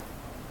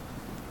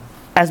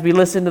as we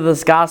listen to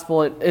this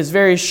gospel. It is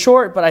very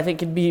short, but I think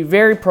can be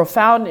very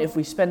profound if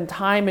we spend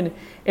time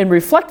in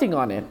reflecting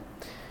on it.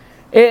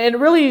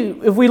 And really,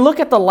 if we look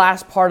at the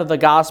last part of the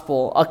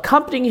gospel,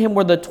 accompanying him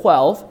were the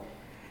 12,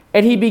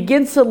 and he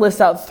begins to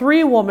list out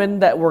 3 women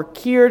that were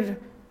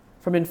cured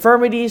from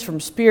infirmities, from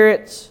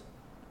spirits.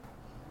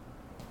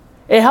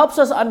 It helps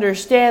us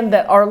understand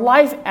that our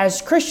life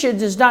as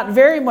Christians is not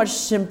very much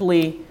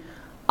simply,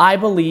 I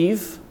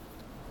believe,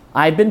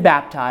 I've been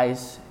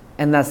baptized,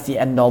 and that's the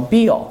end-all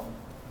be-all.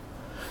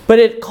 But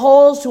it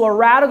calls to a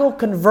radical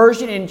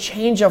conversion and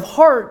change of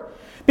heart,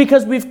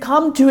 because we've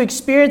come to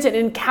experience and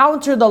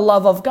encounter the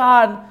love of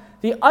God,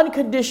 the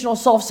unconditional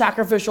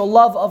self-sacrificial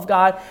love of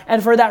God,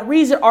 and for that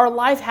reason our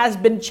life has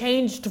been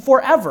changed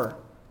forever.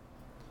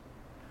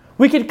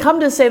 We could come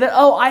to say that,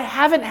 I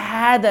haven't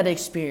had that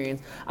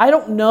experience. I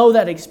don't know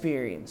that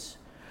experience.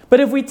 But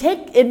if we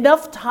take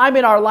enough time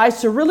in our lives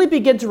to really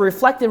begin to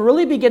reflect and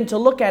really begin to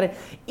look at it,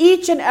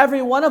 each and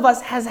every one of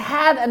us has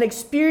had an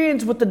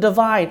experience with the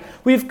divine.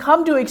 We've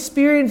come to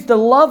experience the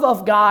love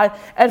of God,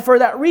 and for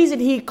that reason,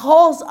 He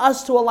calls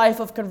us to a life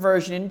of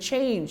conversion and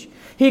change.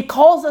 He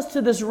calls us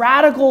to this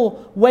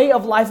radical way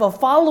of life of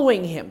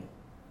following Him.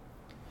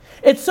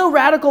 It's so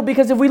radical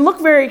because if we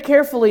look very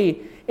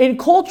carefully in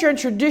culture and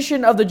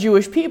tradition of the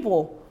Jewish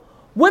people,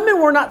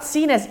 women were not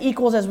seen as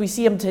equals as we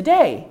see them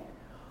today.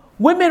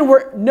 Women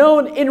were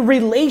known in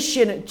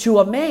relation to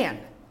a man.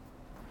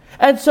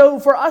 And so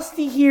for us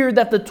to hear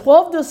that the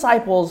 12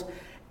 disciples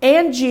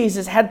and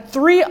Jesus had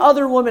 3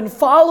 other women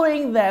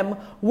following them,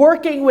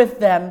 working with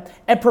them,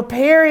 and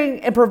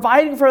preparing and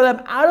providing for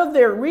them out of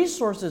their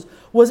resources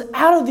was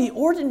out of the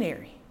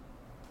ordinary.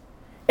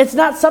 It's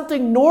not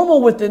something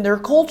normal within their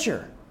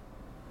culture.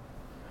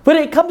 But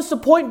it comes to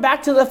point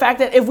back to the fact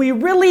that if we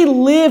really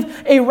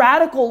live a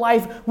radical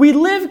life, we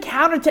live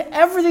counter to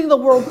everything the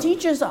world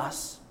teaches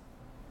us.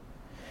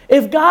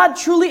 If God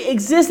truly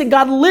exists and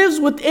God lives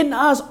within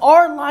us,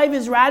 our life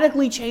is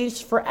radically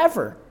changed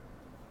forever.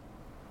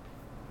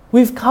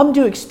 We've come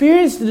to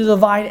experience the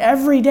divine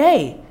every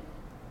day.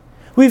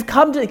 We've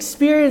come to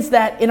experience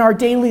that in our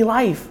daily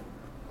life.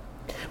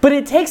 But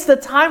it takes the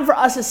time for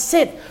us to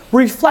sit,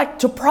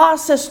 reflect, to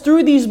process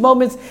through these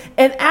moments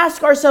and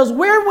ask ourselves,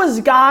 where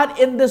was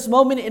God in this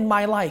moment in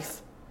my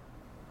life?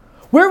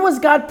 Where was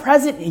God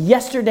present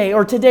yesterday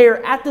or today or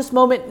at this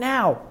moment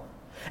now?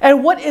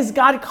 And what is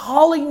God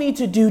calling me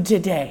to do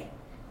today?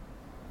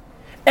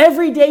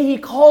 Every day He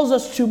calls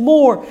us to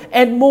more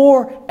and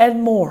more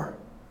and more.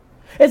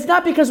 It's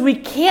not because we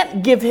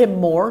can't give Him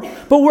more,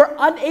 but we're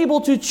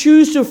unable to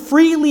choose to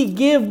freely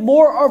give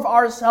more of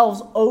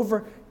ourselves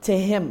over to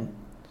Him.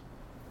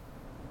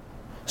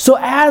 So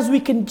as we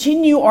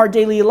continue our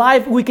daily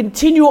life, we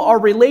continue our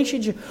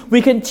relationship,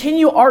 we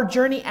continue our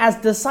journey as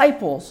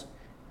disciples,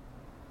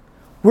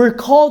 we're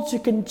called to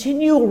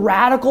continue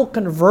radical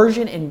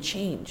conversion and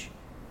change.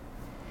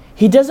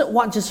 He doesn't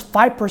want just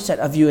 5%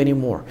 of you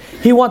anymore.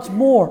 He wants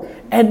more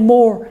and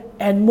more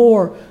and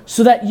more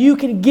so that you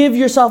can give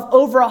yourself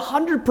over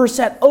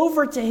 100%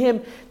 over to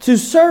Him, to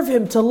serve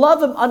Him, to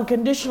love Him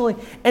unconditionally,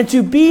 and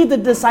to be the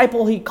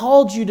disciple He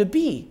called you to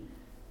be.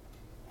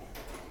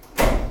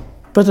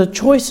 But the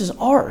choice is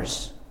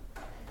ours.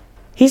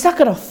 He's not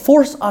going to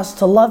force us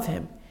to love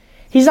Him.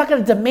 He's not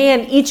going to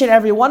demand each and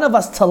every one of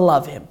us to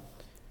love Him.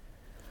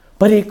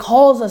 But He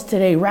calls us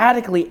today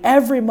radically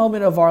every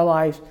moment of our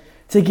lives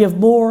to give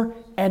more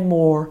and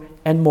more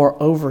and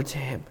more over to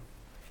Him.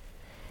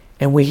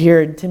 And we hear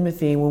in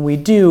Timothy, when we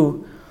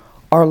do,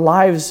 our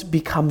lives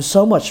become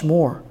so much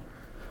more.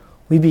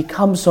 We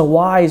become so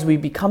wise, we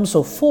become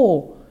so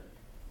full,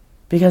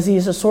 because He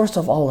is the source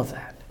of all of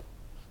that.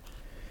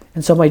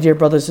 And so, my dear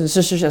brothers and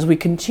sisters, as we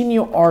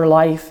continue our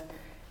life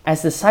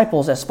as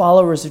disciples, as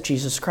followers of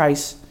Jesus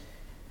Christ,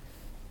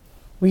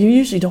 we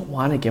usually don't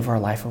want to give our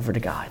life over to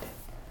God.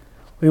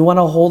 We want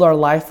to hold our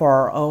life for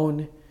our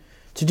own,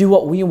 to do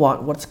what we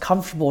want, what's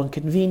comfortable and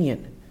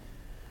convenient.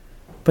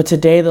 But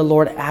today the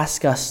Lord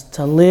asks us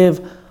to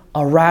live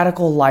a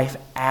radical life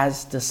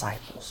as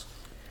disciples,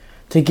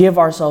 to give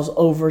ourselves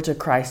over to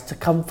Christ, to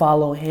come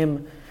follow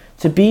Him,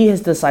 to be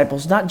His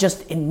disciples, not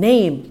just in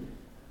name,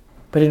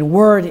 but in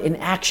word, in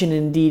action,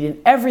 in deed,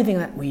 in everything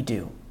that we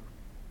do.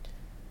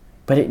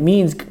 But it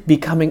means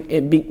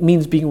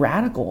being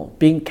radical,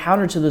 being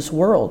counter to this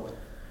world,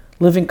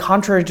 living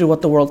contrary to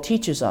what the world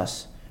teaches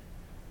us.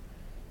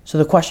 So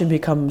the question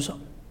becomes,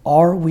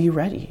 are we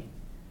ready?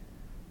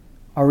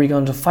 Are we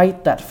going to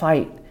fight that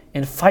fight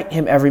and fight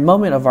Him every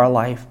moment of our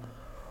life?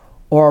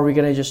 Or are we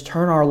going to just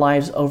turn our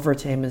lives over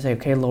to Him and say,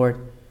 okay,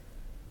 Lord,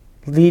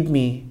 lead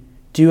me,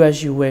 do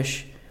as you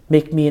wish,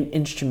 make me an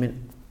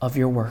instrument of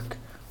your work.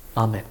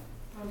 Amen.